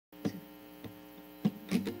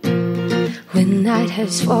When night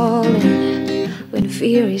has fallen, when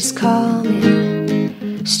fear is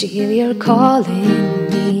coming, still you're calling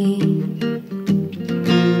me.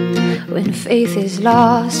 When faith is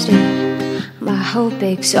lost and my hope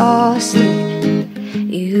exhausted,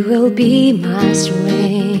 you will be my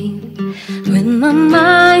strength. When my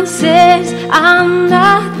mind says I'm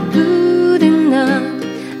not good enough,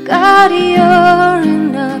 God, you're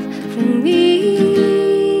enough for me.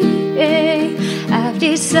 I've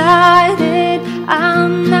decided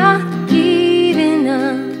I'm not giving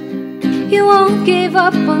up. You won't give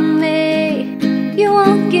up on me. You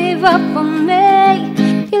won't give up on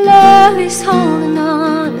me. Your love is holding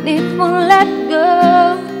on and it won't let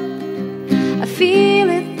go. I feel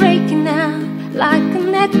it breaking out like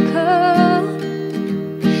an echo.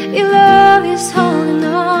 Your love is holding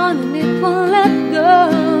on and it won't let go.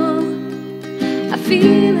 I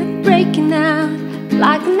feel it breaking out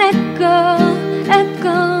like an echo,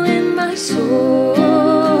 echo in my soul.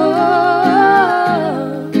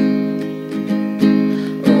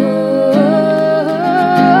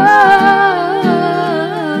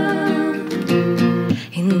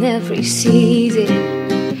 In every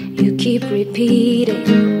season you keep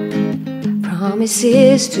repeating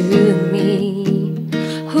promises to me.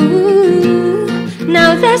 Ooh,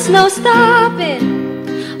 now there's no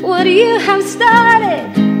stopping what you have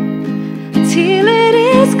started till it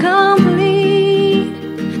is complete.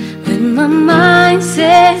 When my mind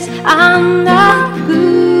says I'm not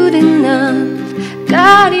good enough,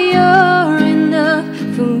 God, you're enough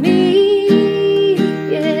for me.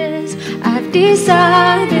 Yes, I've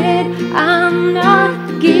decided I'm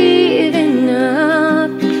not giving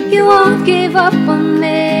up. You won't give up on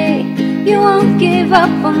me. You won't give up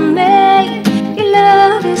on me. Your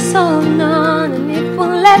love is holding on and it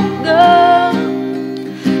won't let go.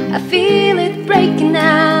 I feel it breaking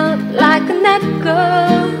out like an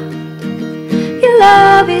echo. Your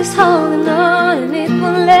love is holding on and it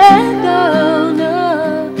won't let go,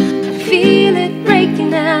 no. I feel it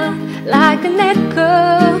breaking out like an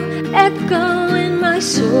echo, echo in my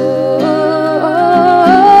soul.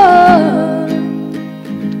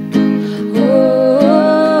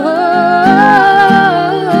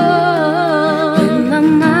 When my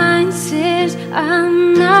mind says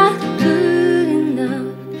I'm not good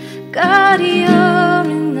enough, God, you're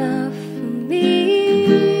enough for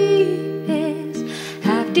me. Yes,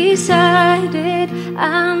 I've decided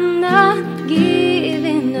I'm not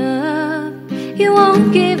giving up. You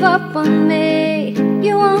won't give up on me.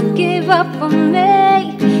 You won't give up on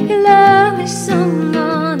me. Your love is so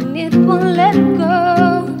on and it won't let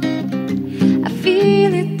go. I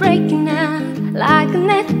feel it breaking out like an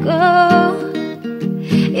echo.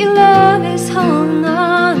 Your love is holding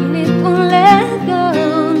on and it won't let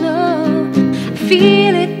go, no. I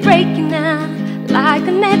feel it breaking out like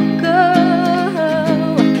an echo.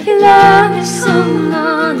 Your love is holding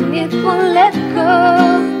on and it won't let go.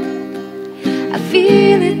 I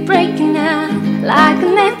feel it breaking out like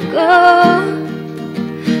an echo.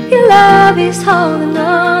 Your love is holding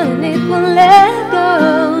on and it won't let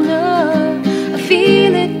go, no. I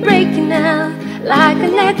feel it breaking out like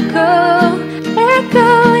an echo,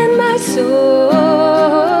 echo in my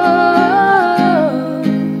soul.